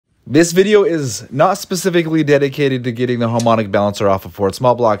This video is not specifically dedicated to getting the harmonic balancer off of Ford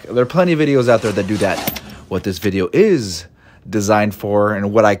Small Block. There are plenty of videos out there that do that. What this video is designed for,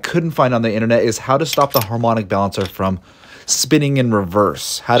 and what I couldn't find on the internet, is how to stop the harmonic balancer from spinning in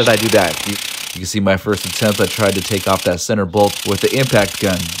reverse. How did I do that? You can see my first attempt. I tried to take off that center bolt with the impact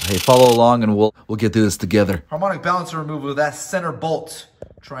gun. Hey, follow along and we'll get through this together. Harmonic balancer removal, that center bolt.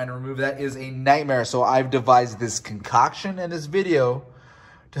 Trying to remove that is a nightmare. So I've devised this concoction in this video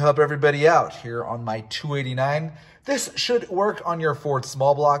to help everybody out here on my 289. This should work on your Ford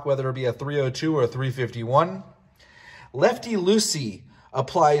Small Block, whether it be a 302 or a 351. Lefty loosey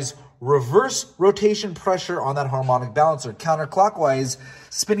applies reverse rotation pressure on that harmonic balancer. Counterclockwise,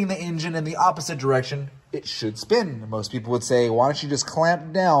 spinning the engine in the opposite direction, it should spin. Most people would say, why don't you just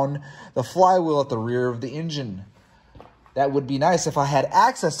clamp down the flywheel at the rear of the engine? That would be nice if I had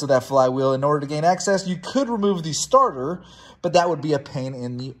access to that flywheel. In order to gain access, you could remove the starter, but that would be a pain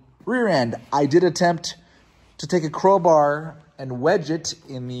in the rear end. I did attempt to take a crowbar and wedge it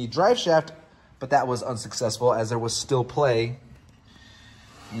in the drive shaft, but that was unsuccessful as there was still play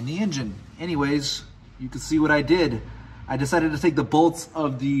in the engine. Anyways, you can see what I did. I decided to take the bolts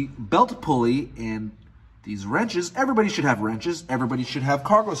of the belt pulley and these wrenches. Everybody should have wrenches. Everybody should have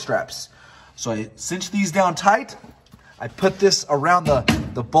cargo straps. So I cinched these down tight. I put this around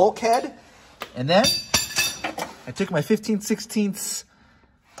the bulkhead, and then I took my 15/16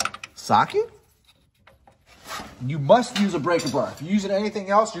 socket. You must use a breaker bar. If you're using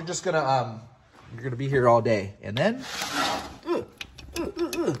anything else, you're just gonna be here all day. And then,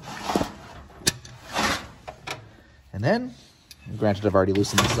 and then, granted, I've already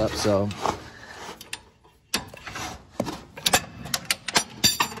loosened this up, so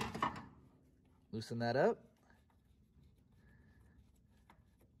loosen that up.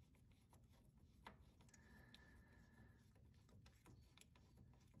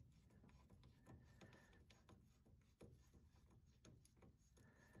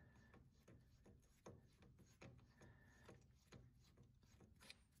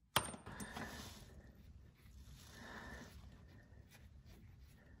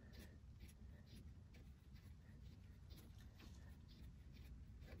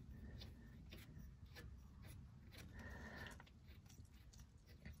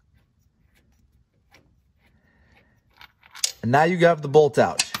 And now you have the bolt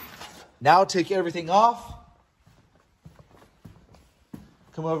out. Now take everything off.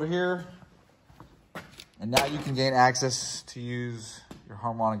 Come over here. And now you can gain access to use your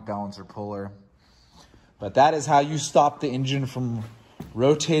harmonic balancer puller. But that is how you stop the engine from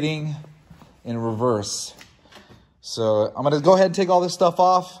rotating in reverse. So I'm going to go ahead and take all this stuff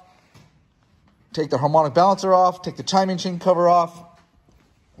off. Take the harmonic balancer off. Take the timing chain cover off.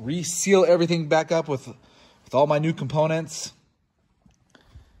 Reseal everything back up with all my new components.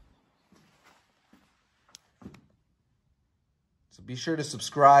 So be sure to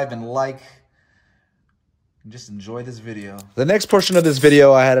subscribe and like and just enjoy this video. The next portion of this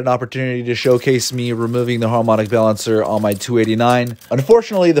video, I had an opportunity to showcase me removing the harmonic balancer on my 289.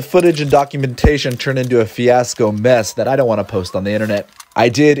 Unfortunately, the footage and documentation turned into a fiasco mess that I don't want to post on the internet. I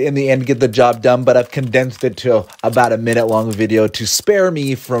did, in the end, get the job done, but I've condensed it to about a minute-long video to spare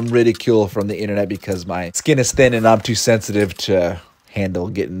me from ridicule from the internet because my skin is thin and I'm too sensitive to handle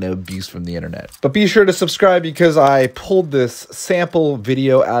getting abuse from the internet. But be sure to subscribe because I pulled this sample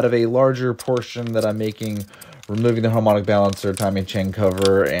video out of a larger portion that I'm making, removing the harmonic balancer, timing chain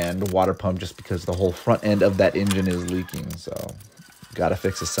cover, and water pump, just because the whole front end of that engine is leaking. So, gotta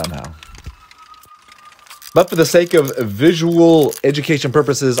fix it somehow. But for the sake of visual education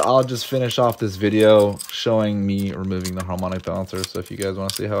purposes, I'll just finish off this video showing me removing the harmonic balancer. So if you guys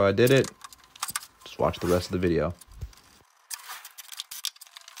want to see how I did it, just watch the rest of the video.